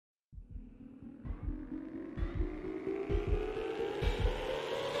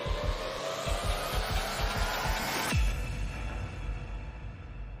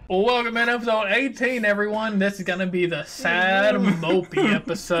Welcome to episode 18, everyone. This is gonna be the sad, mopey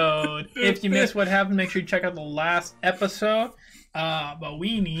episode. If you missed what happened, make sure you check out the last episode. But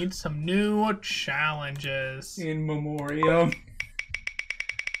we need some new challenges. In memoriam.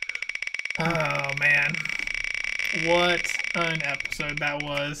 Oh, man. What an episode that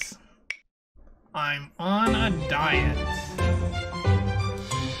was. I'm on a diet.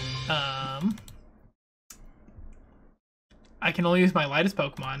 I can only use my lightest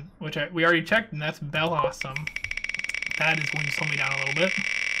Pokemon, which we already checked, and that's Bellossom. That is going to slow me down a little bit.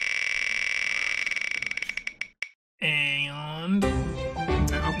 And...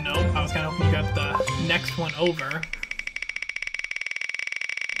 Nope, I was kind of hoping you got the next one over.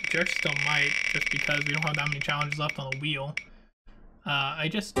 Jerk still might, just because we don't have that many challenges left on the wheel. I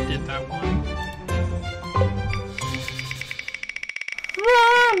just did that one.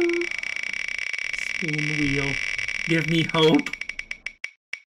 Spin the wheel. Give me hope.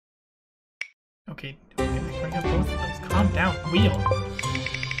 Okay, bring up both of those. Calm down, wheel.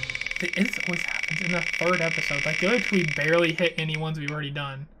 This always happens in the third episode. Like, I feel like we barely hit any ones we've already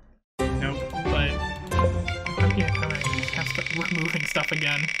done. Nope. But I'm getting kind of have to start removing stuff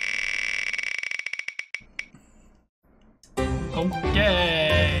again.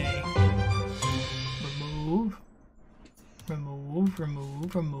 Okay. Remove. Remove.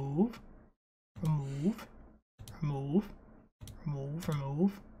 Remove. Remove. Remove. Remove. Remove.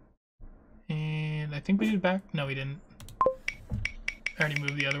 Remove. And I think we did back. No, we didn't. I already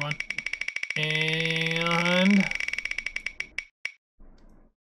moved the other one. And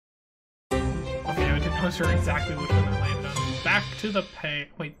okay, I wasn't sure exactly which one I landed on. Back to the pay.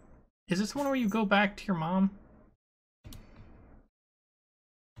 Wait, is this the one where you go back to your mom?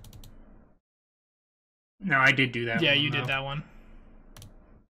 No, I did do that. Yeah, one, you though. did that one.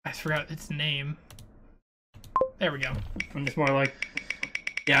 I forgot its name. There we go. I'm just more like,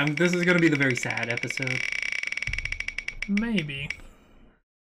 yeah, this is gonna be the very sad episode. Maybe.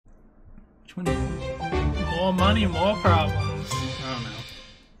 Which one is it? More money, more problems. Oh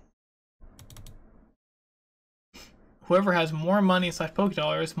no. Whoever has more money /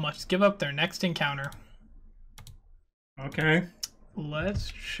 Pokédollars must give up their next encounter. Okay.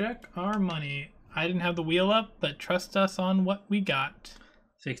 Let's check our money. I didn't have the wheel up, but trust us on what we got.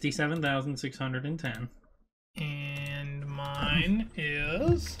 67,610. And mine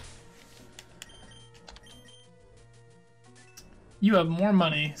is... You have more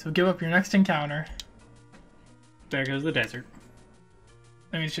money, so give up your next encounter. There goes the desert.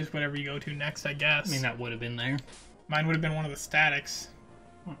 I mean, it's just whatever you go to next, I guess. I mean, that would have been there. Mine would have been one of the statics.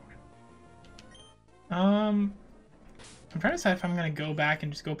 I'm trying to decide if I'm going to go back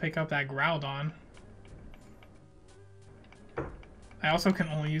and just go pick up that Groudon. I also can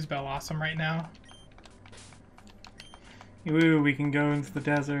only use Bellossom right now. Ooh, we can go into the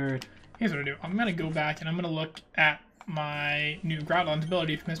desert. Here's what I do. I'm going to go back and I'm going to look at my new Groudon's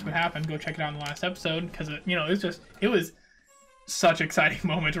ability. If you missed what happened, go check it out in the last episode. Because, it was such exciting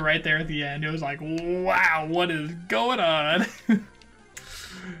moments right there at the end. It was like, wow, what is going on?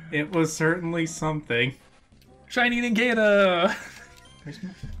 It was certainly something. Shiny Ningata!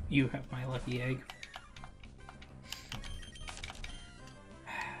 You have my lucky egg.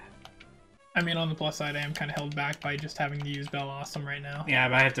 I mean, on the plus side, I am kind of held back by just having to use Bellossom right now. Yeah,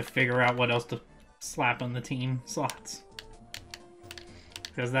 but I have to figure out what else to slap on the team slots.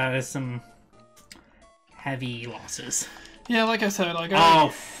 Because that is some heavy losses. Yeah, like I said, Oh,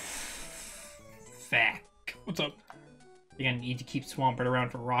 feck. What's up? You're gonna need to keep Swampert around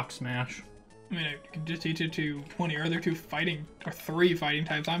for Rock Smash. I mean, I could just teach it to 20 or other two fighting, or 3 fighting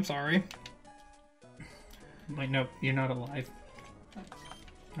types, I'm sorry. Wait, no, you're not alive.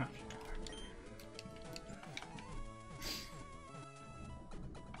 Oh.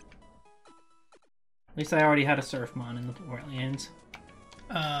 At least I already had a Surfmon in the Portlands.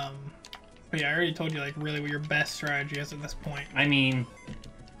 But yeah, I already told you, like, really what your best strategy is at this point. I mean,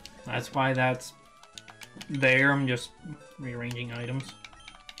 that's why that's there. I'm just rearranging items.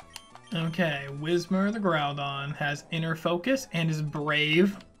 Okay, Whismur the Groudon has Inner Focus and is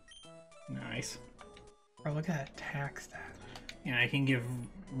Brave. Nice. Bro, look at that attack stat. Yeah, I can give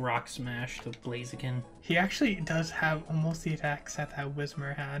Rock Smash to Blaziken. He actually does have almost the attack stat that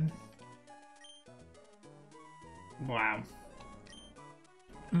Whismur had. Wow.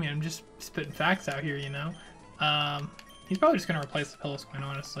 I mean, I'm just spitting facts out here, you know? He's probably just gonna replace the Pilosquin,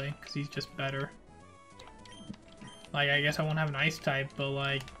 honestly, because he's just better. Like, I guess I won't have an Ice type, but,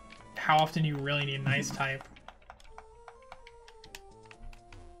 like, how often do you really need an Ice type?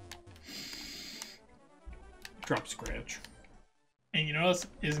 Drop Scratch. And you know what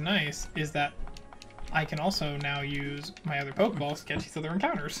is nice is that I can also now use my other Pokeballs to get these other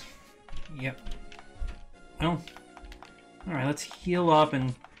encounters. Yep. Oh. Alright, let's heal up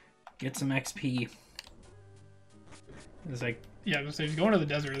and get some XP. It's like... Yeah, so you go into the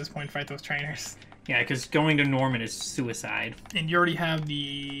desert at this point to fight those trainers. Yeah, because going to Norman is suicide. And you already have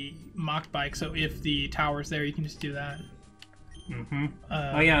the Mach Bike, so if the tower's there, you can just do that. Mm-hmm.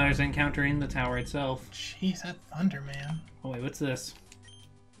 Oh yeah, there's an encounter in the tower itself. Jeez, that thunder, man. Oh wait, what's this?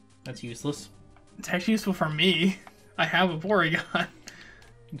 That's useless. It's actually useful for me. I have a Porygon.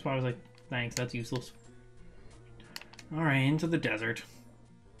 That's why I was like, thanks, that's useless. Alright, into the desert.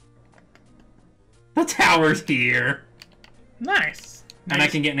 The tower's here! Nice. And nice.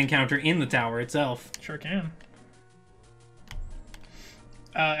 I can get an encounter in the tower itself. Sure can.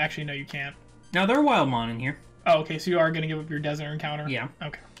 Actually, no, you can't. Now, there are Wildmon in here. Oh, okay, so you are going to give up your desert encounter? Yeah.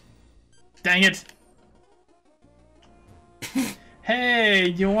 Okay. Dang it! Hey,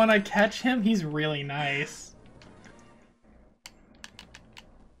 you want to catch him? He's really nice.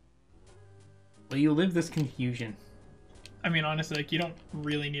 Will you live this confusion? I mean, honestly, like, you don't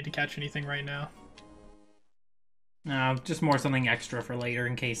really need to catch anything right now. No, just more something extra for later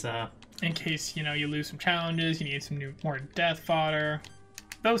in case, In case, you know, you lose some challenges, you need some more death fodder.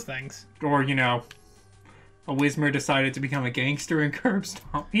 Those things. Or, you know, a Whismur decided to become a gangster and curb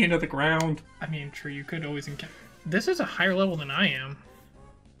stomp me into the ground. I mean, true, you could always encounter... This is a higher level than I am.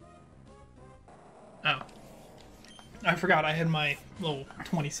 Oh. I forgot I had my little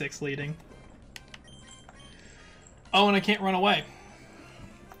 26 leading. Oh, and I can't run away.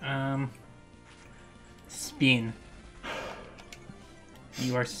 Spin.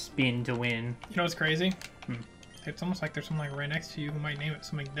 You are spin to win. You know what's crazy? It's almost like there's someone like right next to you who might name it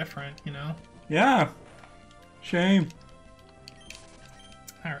something different, you know? Yeah. Shame.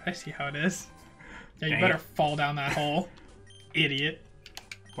 Alright, I see how it is. Yeah, you Dang better it. fall down that hole. Idiot.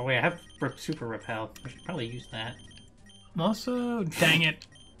 Oh wait, I have Super Repel. I should probably use that. Also, dang it.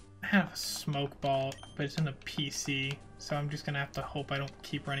 I have a smoke ball, but it's in the PC, so I'm just gonna have to hope I don't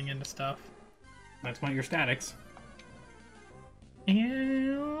keep running into stuff. That's one of your statics.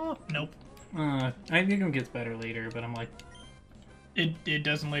 And... Nope. I think it gets better later, but I'm like... It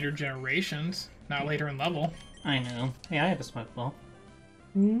does in later generations, not later in level. I know. Hey, I have a smoke ball.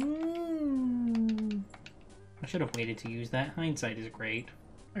 Ooh. I should have waited to use that. Hindsight is great.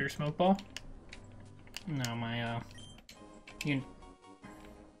 Oh, your smoke ball? No, my, You...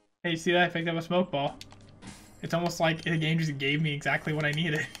 Hey, you see that? I picked up a smoke ball. It's almost like the game just gave me exactly what I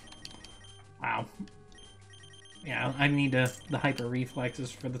needed. Wow. Yeah, I need the hyper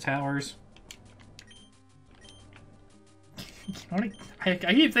reflexes for the towers. You know what I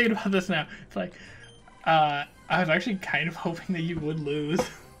keep thinking about this now. It's like, I was actually kind of hoping that you would lose.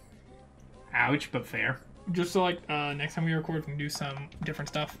 Ouch, but fair. Just so, like, next time we record, we can do some different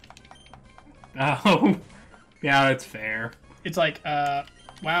stuff. Oh, yeah, it's fair. It's like,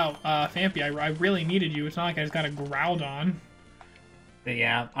 wow, Fampy, I really needed you. It's not like I just got a Groudon. But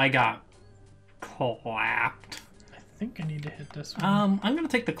yeah, I got clapped. I think I need to hit this one. I'm gonna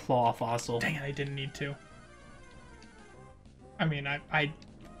take the Claw Fossil. Dang it, I didn't need to. I mean,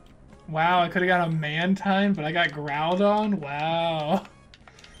 wow, I could have got a Mantine, but I got Groudon? Wow.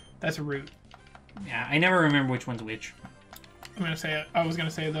 That's rude. Yeah, I never remember which one's which. I was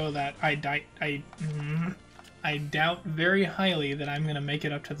gonna say though that I doubt very highly that I'm gonna make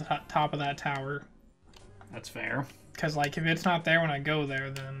it up to the top of that tower. That's fair. Cause like if it's not there when I go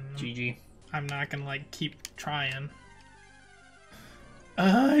there, then GG. I'm not gonna like keep trying.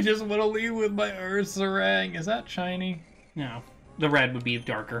 I just want to leave with my Ursaring. Is that shiny? No, the red would be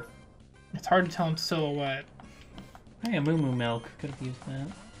darker. It's hard to tell in silhouette. Hey, a Moo Moo Milk. Could have used that.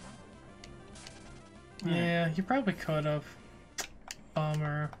 Yeah, you probably could have.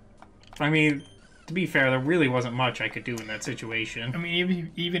 Bummer. I mean, to be fair, there really wasn't much I could do in that situation. I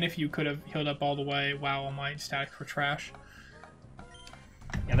mean, even if you could have healed up all the way, wow, all my statics were trash.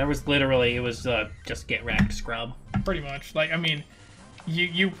 Yeah, there was literally, it was just get wrecked scrub. Pretty much. Like, I mean,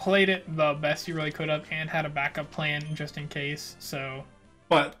 you played it the best you really could have and had a backup plan just in case, so...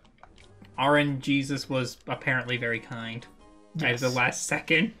 But RNGesus was apparently very kind. Yes. At the last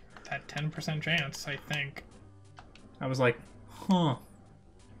second. That 10% chance, I think. I was like, huh.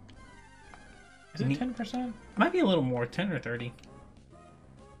 Is it 10%? Might be a little more, 10 or 30.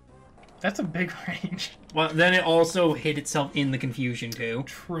 That's a big range. Well, then it also hit itself in the confusion, too.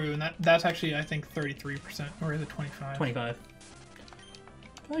 True, and that's actually, I think, 33%. Or is it 25? 25.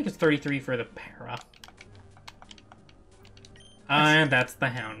 I feel like it's 33 for the para. And that's the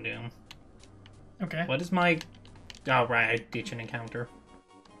Houndoom. Okay. What is my... Oh, right, I ditch an encounter.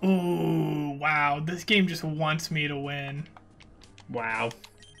 Ooh, wow. This game just wants me to win. Wow.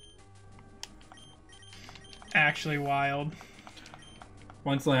 actually wild.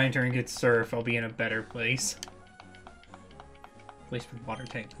 Once Lantern gets Surf, I'll be in a better place. At least for water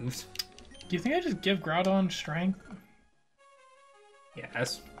type moves. Do you think I just give Groudon strength?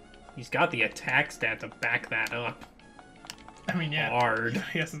 Yes. He's got the attack stat to back that up. I mean, yeah. Hard.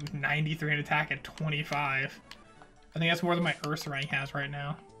 He has 93 in attack at 25. I think that's more than my Ursaring has right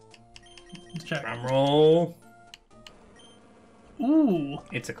now. Let's check. Drum roll. Ooh.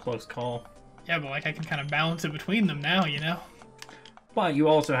 It's a close call. Yeah, but like I can kind of balance it between them now, you know? But you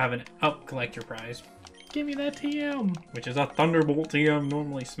also have an up collector prize, Give me that TM. which is a Thunderbolt TM,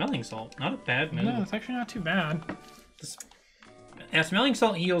 normally Smelling Salt. Not a bad move. No, it's actually not too bad. Smelling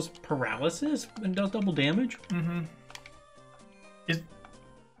Salt heals paralysis and does double damage. Mm-hmm.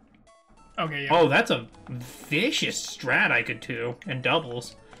 Okay, yeah. Oh, that's a vicious strat I could do. And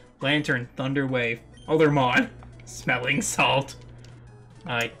doubles. Lantern, Thunder Wave, Other Mod, Smelling Salt.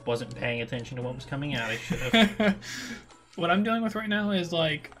 I wasn't paying attention to what was coming out. I should have. What I'm dealing with right now is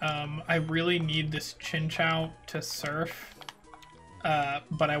like, I really need this Chinchou to surf,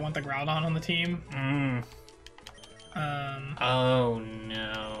 but I want the Groudon on the team. Oh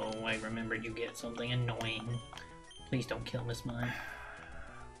no, I remembered you get something annoying. Please don't kill Miss Mime.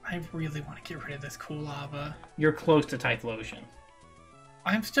 I really want to get rid of this cool lava. You're close to Typhlosion.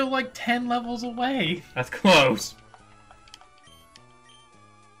 I'm still like 10 levels away. That's close.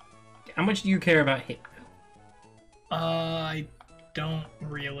 How much do you care about hit? I don't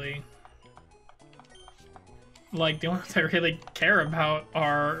really. Like, the only ones I really care about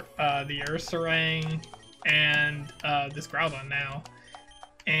are the Ursaring and this Groudon now.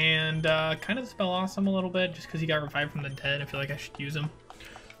 And kind of the Spellawesome a little bit, just because he got revived from the dead. I feel like I should use him.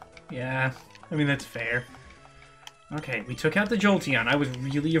 Yeah, I mean, that's fair. Okay, we took out the Jolteon. I was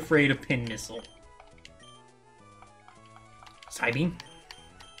really afraid of Pin Missile. Psybeam?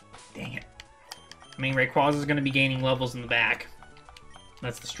 Dang it. I mean, Rayquaza is going to be gaining levels in the back.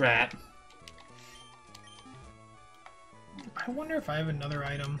 That's the strat. I wonder if I have another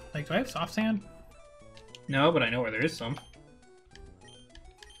item. Like, do I have Soft Sand? No, but I know where there is some.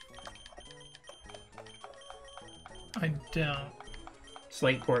 I don't.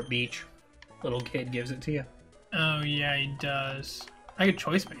 Slate Court Beach. Little kid gives it to you. Oh, yeah, he does. I could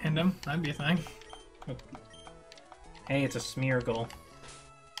choice band him. That'd be a thing. Hey, it's a Smeargle.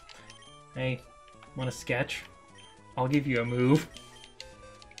 Hey, want a sketch? I'll give you a move.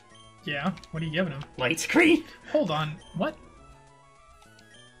 Yeah? What are you giving him? Light screen? Hold on. What?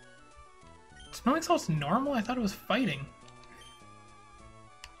 Smelling Salt's normal? I thought it was fighting.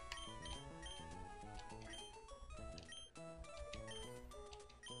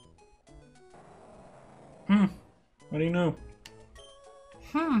 What do you know?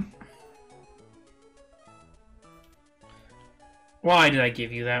 Why did I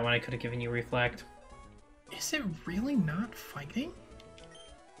give you that when I could have given you Reflect? Is it really not fighting?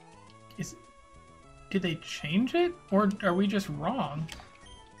 Did they change it? Or are we just wrong?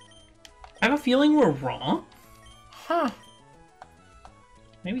 I have a feeling we're wrong. Huh.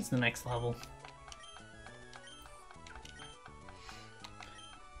 Maybe it's the next level.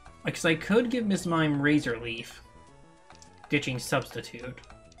 Because I could give Miss Mime Razor Leaf, ditching Substitute.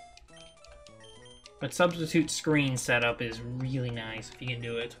 But Substitute screen setup is really nice if you can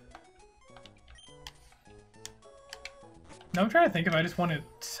do it. Now I'm trying to think if I just want to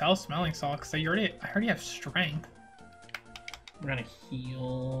sell Smelling Salt, because I already have Strength. We're gonna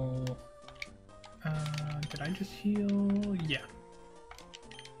heal... Did I just heal? Yeah.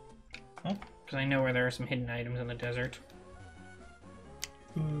 Oh, because I know where there are some hidden items in the desert.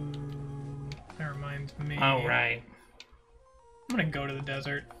 Ooh, that reminds me. Oh, right. I'm gonna go to the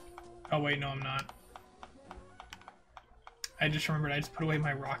desert. Oh wait, no I'm not. I just remembered I just put away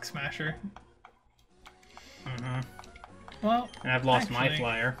my Rock Smasher. Well, And I've lost actually, my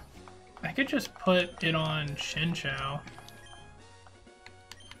flyer. I could just put it on Chinchou.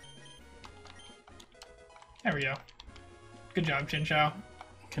 There we go. Good job, Chinchou.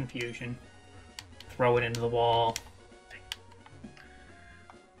 Confusion. Throw it into the wall.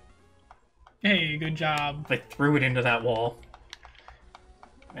 Hey, good job. I threw it into that wall.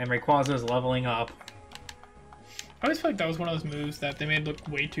 And Rayquaza is leveling up. I always feel like that was one of those moves that they made look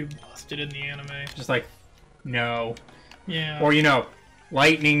way too busted in the anime. Just like, no. Yeah. Or, you know,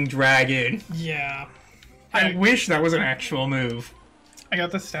 Lightning Dragon. Yeah. I wish that was an actual move. I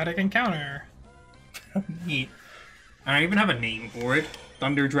got the static encounter. Neat. I even have a name for it.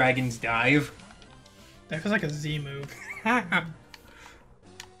 Thunder Dragon's Dive. That feels like a Z move.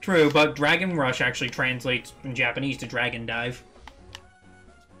 True, but Dragon Rush actually translates from Japanese to Dragon Dive.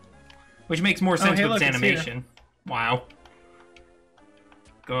 Which makes more sense hey, with look, its it's animation. Wow.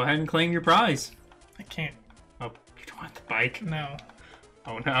 Go ahead and claim your prize. I can't You don't want the bike? No.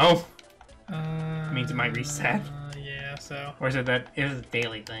 Oh no. It means it might reset? Yeah, so... Or is it that it is a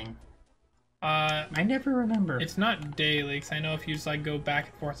daily thing? I never remember. It's not daily, because I know if you just, like, go back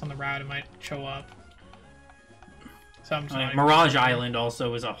and forth on the route, it might show up. So I'm just not Mirage Island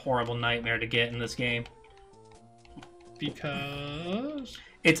also is a horrible nightmare to get in this game. Because...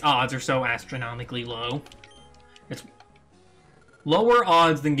 Its odds are so astronomically low. It's lower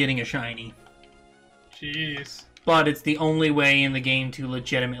odds than getting a shiny. Jeez. But it's the only way in the game to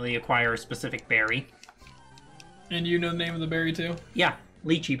legitimately acquire a specific berry. And you know the name of the berry, too? Yeah,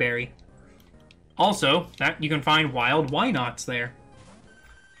 lychee berry. Also, that you can find wild Wynots there.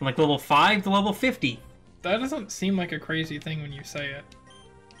 From like level 5 to level 50. That doesn't seem like a crazy thing when you say it.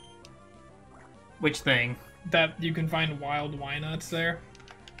 Which thing? That you can find wild Wynots there?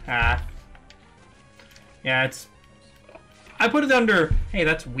 Yeah, it's... I put it under, hey,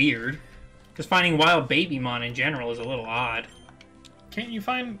 that's weird. Because finding wild Babymon in general is a little odd. Can't you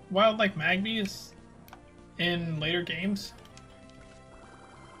find wild, like, Magbies in later games?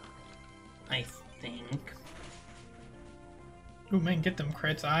 I think. Ooh, man, get them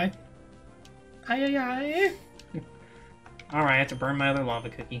crits, aye. Aye, aye, aye. Alright, I have to burn my other lava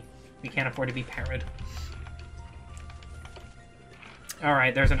cookie. We can't afford to be parried.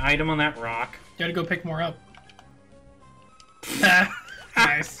 Alright, there's an item on that rock. You gotta go pick more up.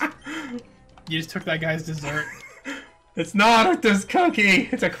 Nice. You just took that guy's dessert. It's not this cookie!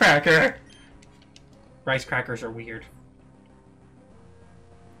 It's a cracker! Rice crackers are weird.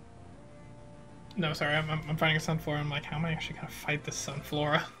 No, sorry, I'm fighting a Sunflora. I'm like, how am I actually gonna fight this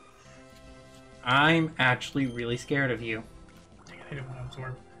Sunflora? I'm actually really scared of you. Dang it, I didn't want to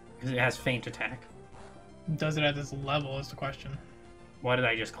absorb. Because it has feint attack. Does it at this level is the question. What did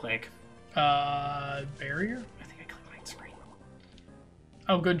I just click? Barrier? I think I clicked Light Screen.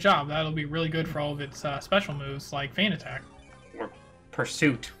 Oh, good job. That'll be really good for all of its special moves, like Feint Attack. Or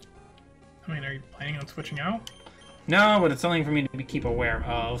Pursuit. I mean, are you planning on switching out? No, but it's something for me to keep aware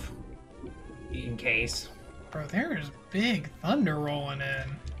of. In case. Bro, there's big thunder rolling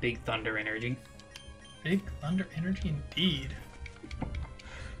in. Big thunder energy. Big thunder energy indeed.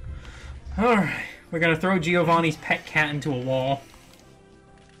 Alright, we're gonna throw Giovanni's pet cat into a wall.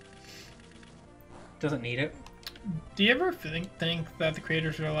 Doesn't need it. Do you ever think that the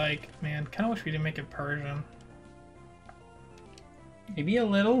creators are like, man, kind of wish we didn't make it Persian? Maybe a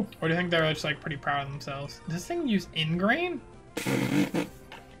little. Or do you think they're just like pretty proud of themselves? Does this thing use ingrain?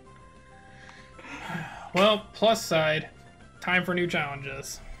 Well, plus side, time for new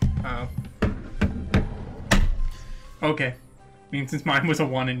challenges. Oh. Okay. I mean, since mine was a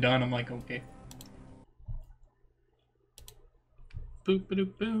one and done, I'm like, okay. Boop ba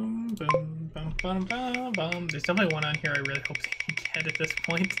doop boom boom bum bum bum bum. There's definitely one on here I really hope they get at this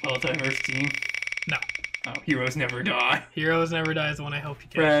point. Alzheimer's team. No. Oh, heroes never die. Heroes Never Die is the one I hope you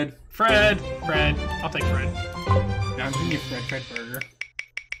get. Fred. Fred. I'll take Fred. Now I'm gonna get Fred Burger.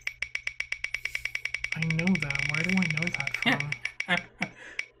 I know that. Where do I know that from?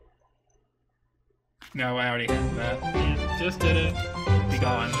 No, I already have that. Yeah, just did it. Be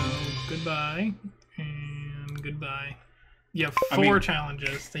gone. Goodbye. And goodbye. You have four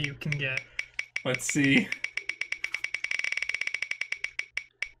challenges that you can get. Let's see.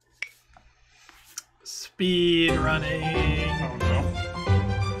 Speed running. Oh no.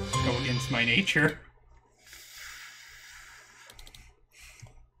 Go against my nature.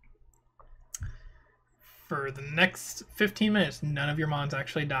 For the next 15 minutes, none of your mons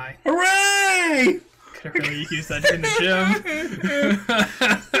actually die. Hooray! Could have really used that in the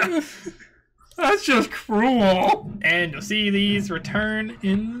gym. That's just cruel. And you'll see these return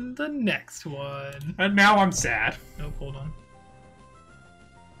in the next one. And now I'm sad. Nope, hold on.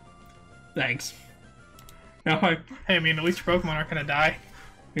 Thanks. Now Hey, I mean, at least your Pokemon aren't gonna die.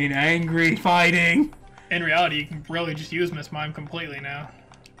 being angry, fighting. In reality, you can really just use Miss Mime completely now.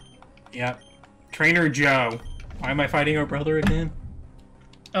 Yep. Trainer Joe. Why am I fighting our brother again?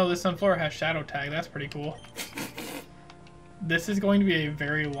 Oh, this Sunflora has Shadow Tag. That's pretty cool. This is going to be a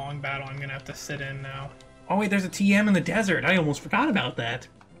very long battle I'm going to have to sit in now. Oh wait, there's a TM in the desert. I almost forgot about that.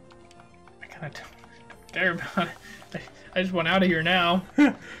 I kind of don't care about it. I just want out of here now.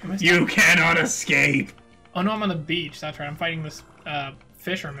 You cannot escape. Oh no, I'm on the beach. That's right. I'm fighting this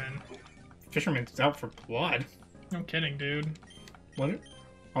fisherman. Fisherman's out for blood. No kidding, dude. What?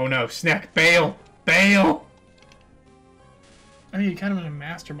 Oh no, Snack, bail! Bail! Oh, you kind of in a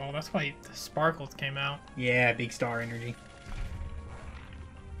Master Ball. That's why the sparkles came out. Yeah, big star energy.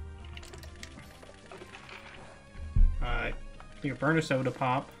 Your burner soda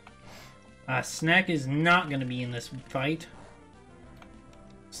pop. Snack is not going to be in this fight.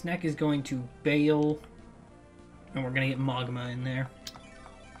 Snack is going to bail And we're gonna get magma in there.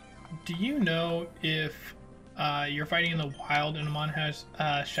 Do you know if you're fighting in the wild and a mon has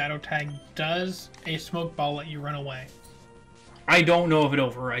shadow tag, does a smoke ball let you run away? I don't know if it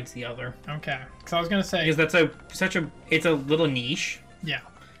overrides the other. Okay, because I was gonna say Because that's it's a little niche. yeah.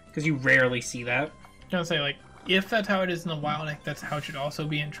 Because you rarely see that. I was gonna say like if that's how it is in the wild, like that's how it should also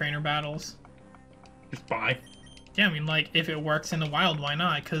be in trainer battles. Just buy. Yeah, I mean like if it works in the wild, why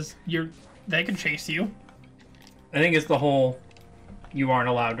not? Because they can chase you. I think it's the whole you aren't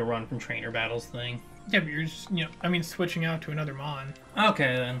allowed to run from trainer battles thing. Yeah, but you're just switching out to another mon.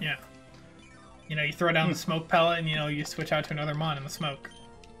 Okay then. Yeah. You throw down the smoke pellet and you switch out to another mon in the smoke.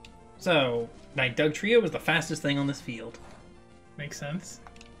 So, Night Dug Trio was the fastest thing on this field. Makes sense.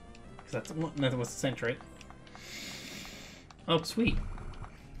 Because that was the center, right? Oh, sweet.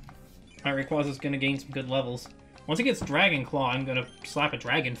 Alright, Rayquaza's gonna gain some good levels. Once it gets Dragon Claw, I'm gonna slap a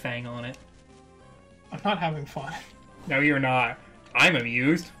Dragon Fang on it. I'm not having fun. No, you're not. I'm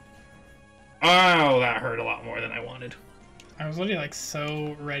amused. Oh, that hurt a lot more than I wanted. I was literally like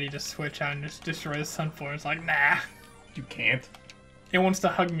so ready to switch out and just destroy the Sunflower. It's like, nah. You can't. It wants to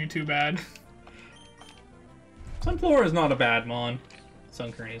hug me too bad. Sunflower is not a bad mon.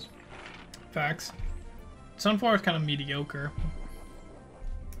 Sunkern is. Facts. Sunflower is kind of mediocre.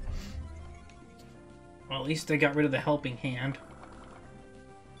 Well, at least I got rid of the helping hand.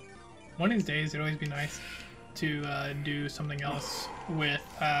 One of these days, it'd always be nice to do something else with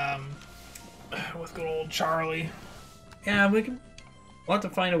good old Charlie. Yeah, we'll have to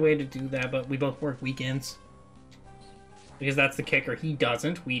find a way to do that, but we both work weekends. Because that's the kicker. He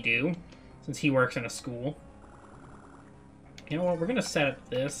doesn't, we do. Since he works in a school. You know what, we're gonna set up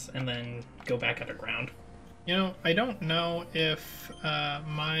this and then go back underground. I don't know if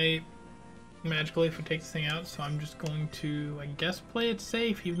my Magical Leaf would take this thing out, so I'm just going to, I guess, play it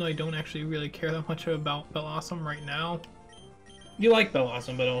safe, even though I don't actually really care that much about Bellossom right now. You like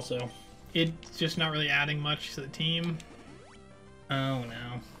Bellossom, but also... It's just not really adding much to the team. Oh,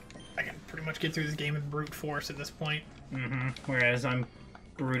 no. I can pretty much get through this game with brute force at this point. Mm-hmm. Whereas I'm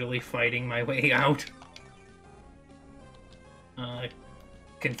brutally fighting my way out.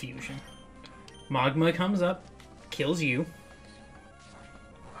 Confusion. Magma comes up, kills you.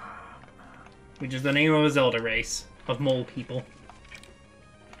 Which is the name of a Zelda race of mole people.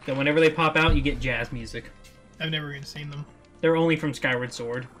 So whenever they pop out, you get jazz music. I've never even seen them. They're only from Skyward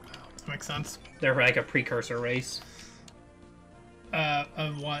Sword. That makes sense. They're like a precursor race.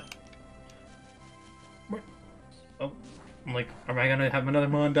 Of what? Oh, I'm like, am I gonna have another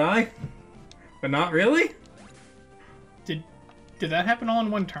mon die? But not really? Did that happen all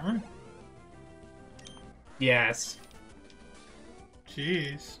in one turn? Yes.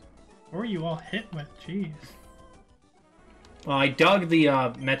 Jeez. What were you all hit with? Jeez. Well, I dug the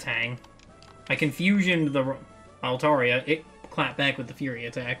Metang. I confusioned the Altaria. It clapped back with the Fury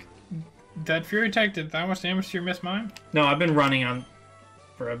attack. That Fury attack did that much damage to your Miss Mime? No, I've been running on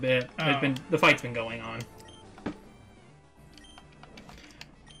for a bit. Oh. The fight's been going on.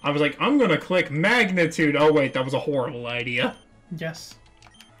 I was like, I'm gonna click Magnitude. Oh wait, that was a horrible idea. Yes.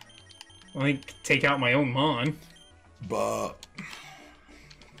 Let me take out my own Mon. But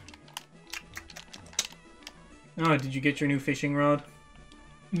Oh, did you get your new fishing rod?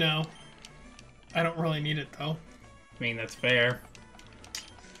 No. I don't really need it though. I mean, that's fair.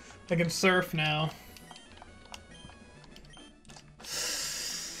 I can surf now.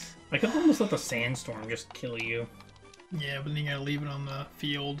 I could almost let the sandstorm just kill you. Yeah, but then you gotta leave it on the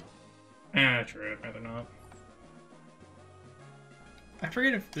field. Ah, true. I'd rather not. I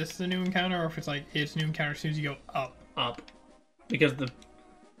forget if this is a new encounter or if it's like it's new encounter as soon as you go up. Up. Because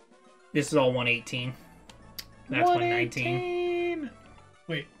this is all 118. That's 119.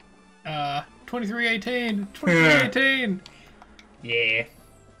 Wait. 2318. 2318. Yeah.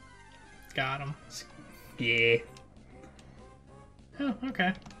 Got him. Yeah. Oh,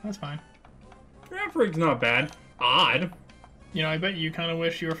 okay. That's fine. Average not bad. Odd. I bet you kind of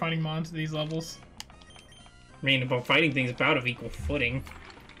wish you were finding mons at these levels. I mean, about fighting things about of equal footing.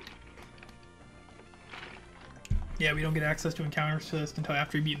 Yeah, we don't get access to encounters to this until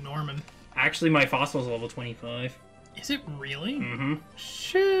after we beat Norman. Actually, my fossil's level 25. Is it really? Mm-hmm.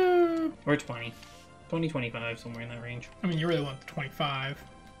 Shoot. Or 20. 20, 25, somewhere in that range. I mean, you really want the 25.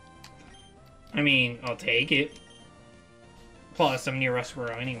 I mean, I'll take it. Plus, I'm near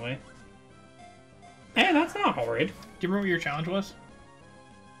Rustboro anyway. Hey, that's not horrid. Do you remember what your challenge was?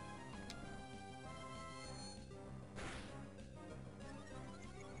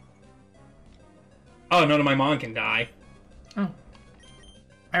 Oh, none of my Mon can die. Oh.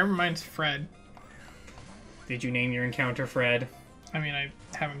 I remember mine's Fred. Did you name your encounter Fred? I mean, I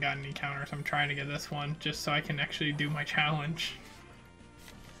haven't gotten any counters. I'm trying to get this one just so I can actually do my challenge.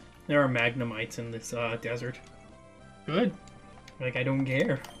 There are magnemites in this desert. Good. Like, I don't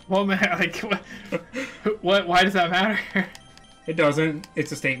care. Well, man, like, what? Why does that matter? It doesn't.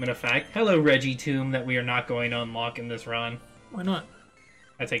 It's a statement of fact. Hello, Reggie Tomb, that we are not going to unlock in this run. Why not?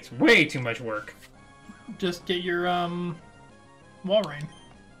 That takes way too much work. Just get your, Wall Rain.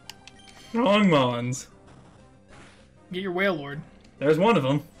 Wrong Mons. Get your Whale Lord. There's one of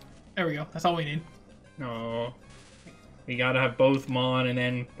them. There we go. That's all we need. No. We gotta have both Mon and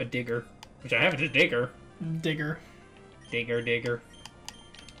then a Digger. Which I have a Digger. Digger. Digger.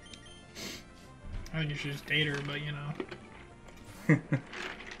 I think you should just date her, but you know.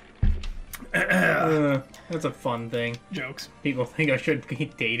 That's a fun thing. Jokes. People think I should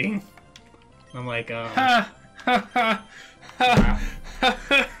be dating. I'm like, Ha! Ha ha! Ha!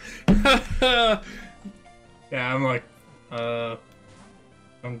 Yeah, I'm like,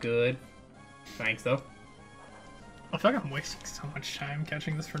 I'm good. Thanks, though. I feel like I'm wasting so much time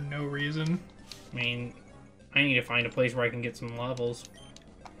catching this for no reason. I mean, I need to find a place where I can get some levels.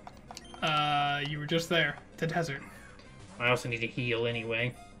 You were just there. The desert. I also need to heal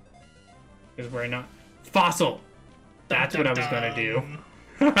anyway. Because we're not... Fossil! That's what I was gonna do.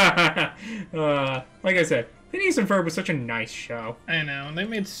 Like I said, Phineas and Ferb was such a nice show. I know, and they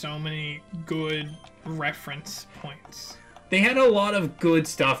made so many good reference points. They had a lot of good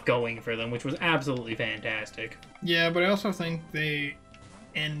stuff going for them, which was absolutely fantastic. Yeah, but I also think they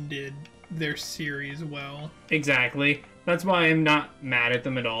ended their series well. Exactly. That's why I'm not mad at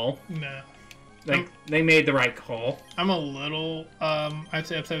them at all. No. Like, they made the right call. I'm a little, I'd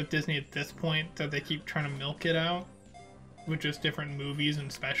say upset with Disney at this point that they keep trying to milk it out with just different movies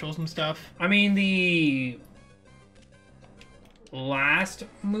and specials and stuff. I mean, the last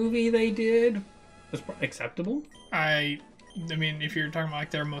movie they did was acceptable. I mean, if you're talking about like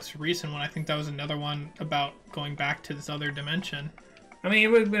their most recent one, I think that was another one about going back to this other dimension. I mean,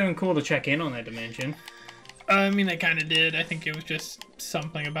 it would have been cool to check in on that dimension. I mean, they kind of did. I think it was just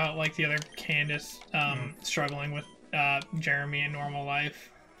something about like the other Candace struggling with Jeremy in normal life.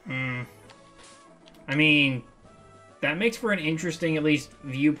 I mean, that makes for an interesting, at least,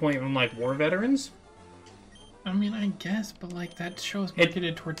 viewpoint from like war veterans. I mean, I guess, but like that show is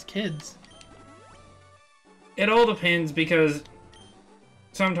marketed towards kids. It all depends because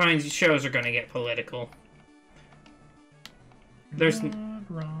sometimes shows are going to get political. There's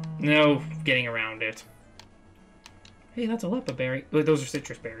no getting around it. Hey, that's a lepa berry. Wait, those are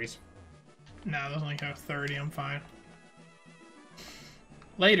citrus berries. No, those only have 30. I'm fine.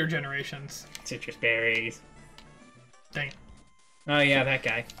 Later generations. Citrus berries. Dang it. Oh, yeah, that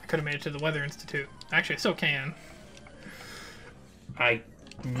guy. I could have made it to the Weather Institute. Actually, I still can. I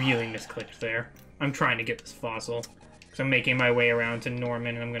really misclicked there. I'm trying to get this fossil. Because I'm making my way around to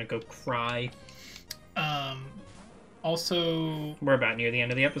Norman and I'm going to go cry. Also... We're about near the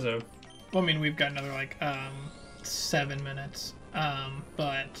end of the episode. Well, I mean, we've got another, like, 7 minutes.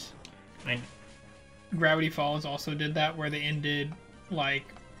 But... Gravity Falls also did that, where they ended, like,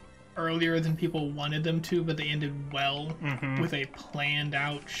 earlier than people wanted them to, but they ended well with a planned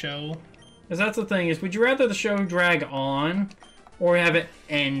out show. Because that's the thing, is would you rather the show drag on or have it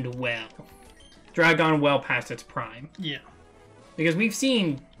end well? Drag on well past its prime. Yeah. Because we've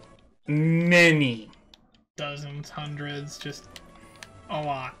seen many. Dozens, hundreds, just a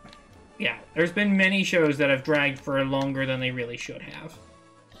lot. Yeah, there's been many shows that have dragged for longer than they really should have.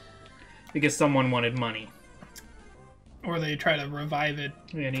 Because someone wanted money. Or they try to revive it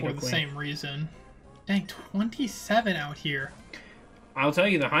for the same reason. Dang, 27 out here. I'll tell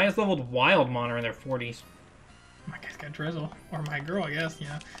you, the highest leveled wild mon are in their 40s. My guy's got Drizzle. Or my girl, I guess,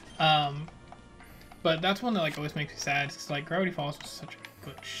 yeah. But that's one that like always makes me sad. Because like Gravity Falls was such a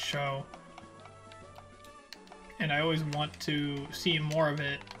good show. And I always want to see more of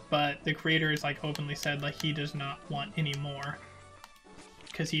it. But the creator has like openly said like he does not want any more.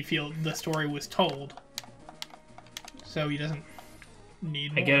 Because he feels the story was told. So he doesn't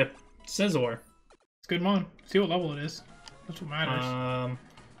need more. I get it. Scizor. It's good mon. See what level it is. That's what matters.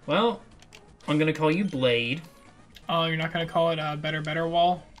 Well, I'm gonna call you Blade. Oh, you're not gonna call it Better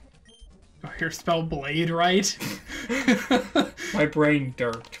Wall? Do I hear spell Blade right? My brain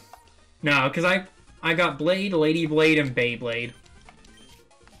dirked. No, because I got Blade, Lady Blade, and Beyblade.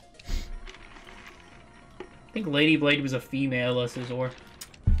 I think Lady Blade was a female Scizor.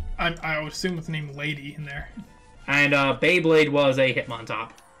 I would assume with the name Lady in there. And Beyblade was a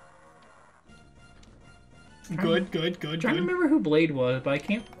Hitmontop. Good. I'm trying to remember who Blade was, but I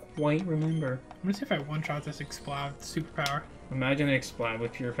can't quite remember. I'm gonna see if I one-shot this Explode superpower. Imagine it explode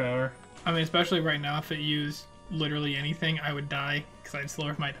with pure power. I mean, especially right now if it used literally anything, I would die because I'd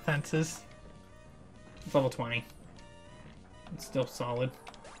slow my defenses. It's level 20. It's still solid.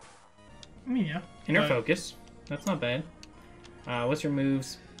 I mean, yeah. Inner focus. That's not bad. What's your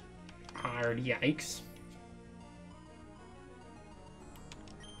moves? Hard. Yikes.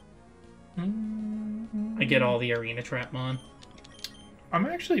 I get all the arena trap mon. I'm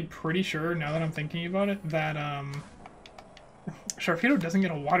actually pretty sure, now that I'm thinking about it, that Sharpedo doesn't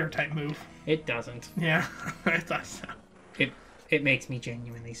get a water type move. It doesn't. Yeah, I thought so. It makes me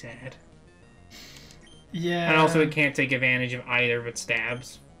genuinely sad. Yeah. And also it can't take advantage of either of its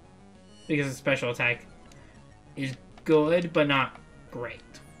stabs. Because its special attack is good, but not great.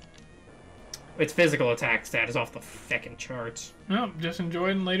 Its physical attack stat is off the feckin' charts. No, just enjoy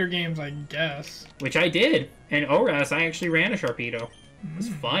it in later games, I guess. Which I did. In ORAS, I actually ran a Sharpedo. It was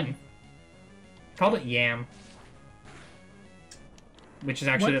fun. Called it Yam. Which is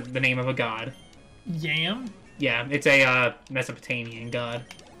actually the name of a god. Yam? Yeah, it's a Mesopotamian god.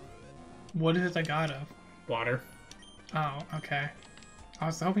 What is it the god of? Water. Oh, okay. I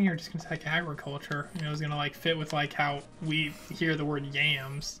was hoping you were just gonna say like agriculture. You know, it was gonna like fit with like how we hear the word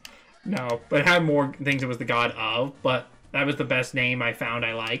yams. No, but it had more things it was the god of, but that was the best name I found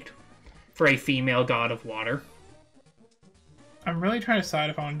I liked for a female god of water. I'm really trying to decide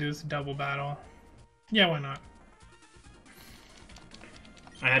if I want to do this double battle. Yeah, why not?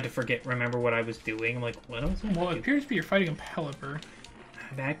 I had to remember what I was doing. I'm like, what else? Well, it appears to be you're fighting a Pelipper.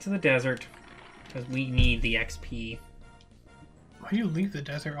 Back to the desert, because we need the XP. Why do you leave the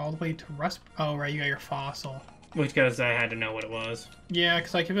desert all the way to Rust? Oh, right, you got your fossil. Which, because I had to know what it was. Yeah,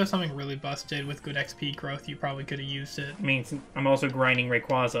 because like if it was something really busted with good XP growth, you probably could have used it. I mean, I'm also grinding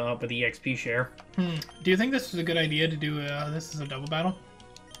Rayquaza up with the XP share. Do you think this is a good idea to do this as a double battle?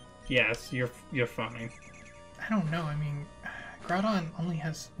 Yes, you're fine. I don't know. I mean, Groudon only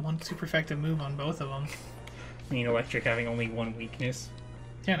has one super effective move on both of them. I mean, Electric having only one weakness.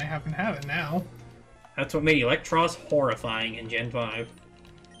 Yeah, and I happen to have it now. That's what made Electros horrifying in Gen 5.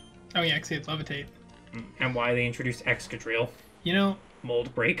 Oh yeah, because it's Levitate. And why they introduced Excadrill. You know,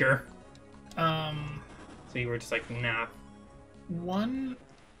 Mold Breaker. So you were just like, nah.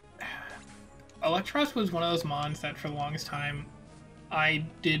 Electros was one of those mons that for the longest time I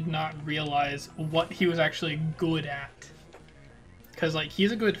did not realize what he was actually good at. Because, like,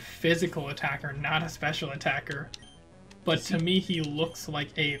 he's a good physical attacker, not a special attacker. But to me, he looks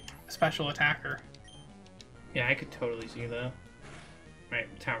like a special attacker. Yeah, I could totally see that.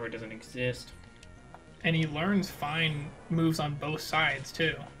 Right, Tower doesn't exist. And he learns fine moves on both sides,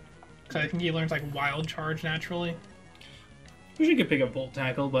 too. Because I think he learns, like, Wild Charge naturally. Wish you could pick up Volt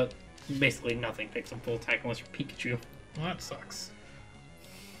Tackle, but basically nothing picks up Volt Tackle unless you're Pikachu. Well, that sucks.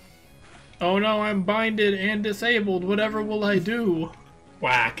 Oh no, I'm binded and disabled. Whatever will I do?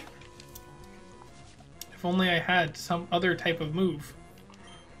 Whack. If only I had some other type of move.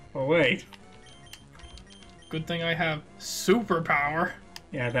 Oh, wait. Good thing I have superpower.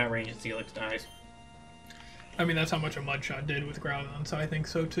 Yeah, at that range, Steelix dies. I mean, that's how much a Mudshot did with Groudon, so I think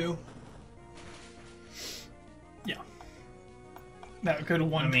so too. Yeah. That good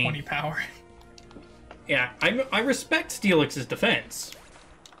 120 power. Yeah, I respect Steelix's defense.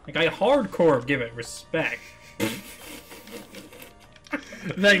 Like, I hardcore give it respect.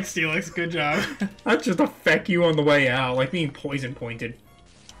 Thanks, Steelix. Good job. That's just a feck you on the way out, like being poison pointed.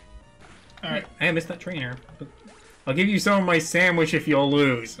 Alright. I missed that trainer. I'll give you some of my sandwich if you'll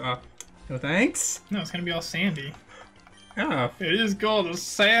lose. No thanks? No, it's gonna be all sandy. Oh. It is called a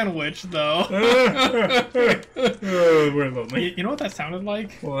sandwich, though. We're lonely. You know what that sounded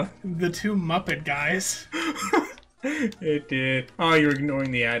like? What? The two Muppet guys. It did. Oh, you're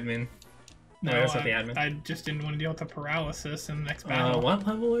ignoring the admin. No, that's not the admin. I just didn't want to deal with the paralysis in the next battle. What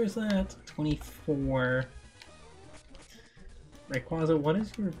level is that? 24. Rayquaza,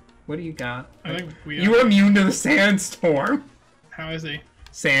 what do you got? I think we You were immune to the sandstorm. How is he?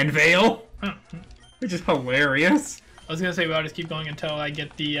 Sand Veil. Huh. Which is hilarious. I was gonna say we'll just keep going until I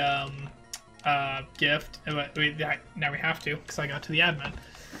get the gift. But wait, now we have to because I got to the admin.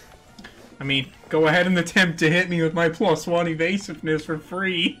 I mean, go ahead and attempt to hit me with my +1 evasiveness for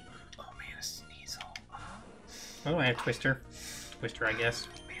free. Oh man, a Sneasel. Oh, I have Twister. Twister, I guess.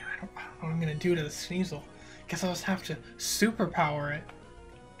 Man, I don't know what I'm gonna do to the Sneasel. Guess I'll just have to superpower it.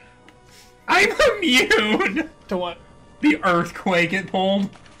 I'm immune! To what? The earthquake it pulled.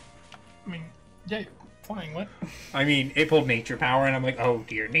 I mean, yeah, flying, what? I mean, it pulled nature power, and I'm like, oh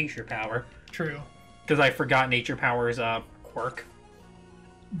dear, nature power. True. Because I forgot nature power's quirk.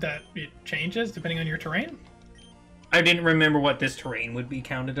 That it changes depending on your terrain? I didn't remember what this terrain would be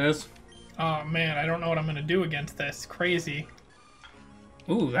counted as. Oh man, I don't know what I'm gonna do against this. Crazy.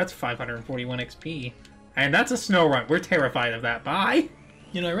 Ooh, that's 541 XP. And that's a snow run. We're terrified of that. Bye.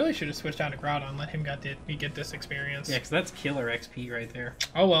 You know, I really should have switched out to Groudon and let him get this experience. Yeah, because that's killer XP right there.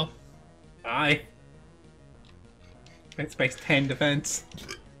 Oh well. Bye. That spikes 10 defense.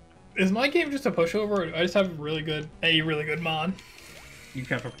 Is my game just a pushover, or do I just have a really good mon? You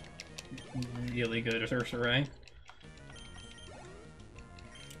have a really good Ursaring.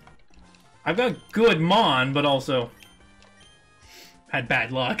 I've got good Mon, but also had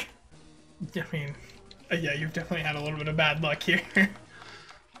bad luck. I mean, yeah, you've definitely had a little bit of bad luck here.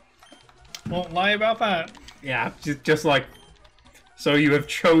 Won't lie about that. Yeah, just like, so you have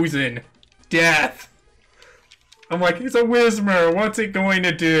chosen death. I'm like, it's a Whismur, what's it going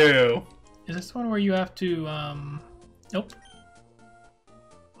to do? Is this one where you have to, nope.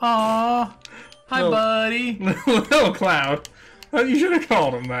 Aww. Hi, buddy. Little Cloud. You should have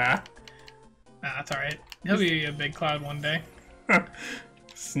called him that. Nah, that's alright. He'll be a big cloud one day.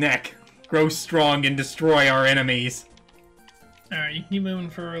 Snack. Grow strong and destroy our enemies. Alright, you can keep moving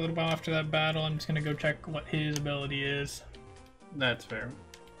for a little while after that battle. I'm just gonna go check what his ability is. That's fair.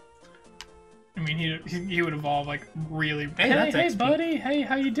 I mean, he would evolve, like, really... Hey, that's hey, XP. buddy! Hey,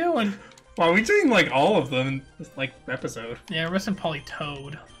 how you doing? Wow, we've seen, like, all of them in this, like, episode. Yeah, we're missing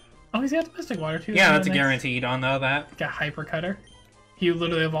Politoed. Oh, he's got the Mystic Water, too. Yeah, that's a guaranteed on that. Got Hyper Cutter. He would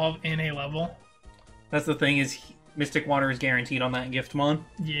literally evolve in a level. That's the thing, is Mystic Water is guaranteed on that Giftmon.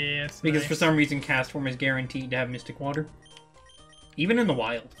 Yeah, it's Because nice. for some reason, Cast Form is guaranteed to have Mystic Water. Even in the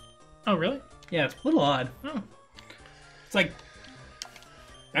wild. Oh, really? Yeah, it's a little odd. Oh. It's like...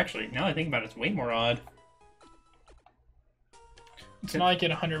 Actually, now I think about it, it's way more odd. It's not like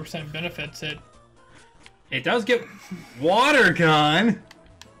it 100% benefits it. It does get Water Gun!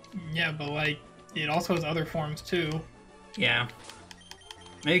 Yeah, but, like, it also has other forms, too. Yeah.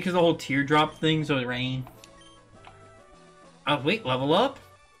 Maybe because the whole teardrop thing, so it rain. Oh, wait, level up?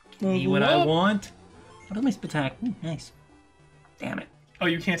 Be what I want. What am I attack? Ooh, nice. Damn it. Oh,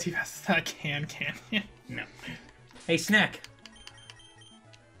 you can't see past that can you? No. Hey, Snack.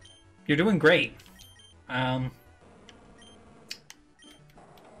 You're doing great. Well.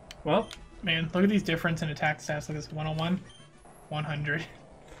 Man, look at these difference in attack stats. Look at this 101, 100.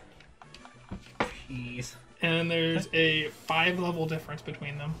 Jeez. And there's a 5-level difference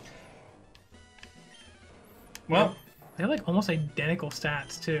between them. Well. They have, like, almost identical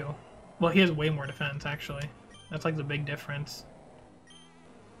stats, too. Well, he has way more defense, actually. That's, like, the big difference.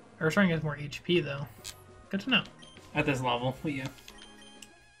 Ursaring has more HP, though. Good to know. At this level, but yeah.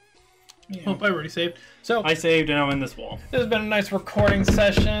 Oh, I already saved. So, I saved and I'm in this wall. this has been a nice recording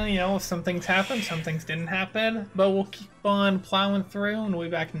session. You know, some things happened, some things didn't happen. But we'll keep on plowing through, and we'll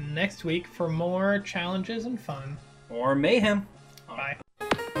be back next week for more challenges and fun. Or mayhem. Bye.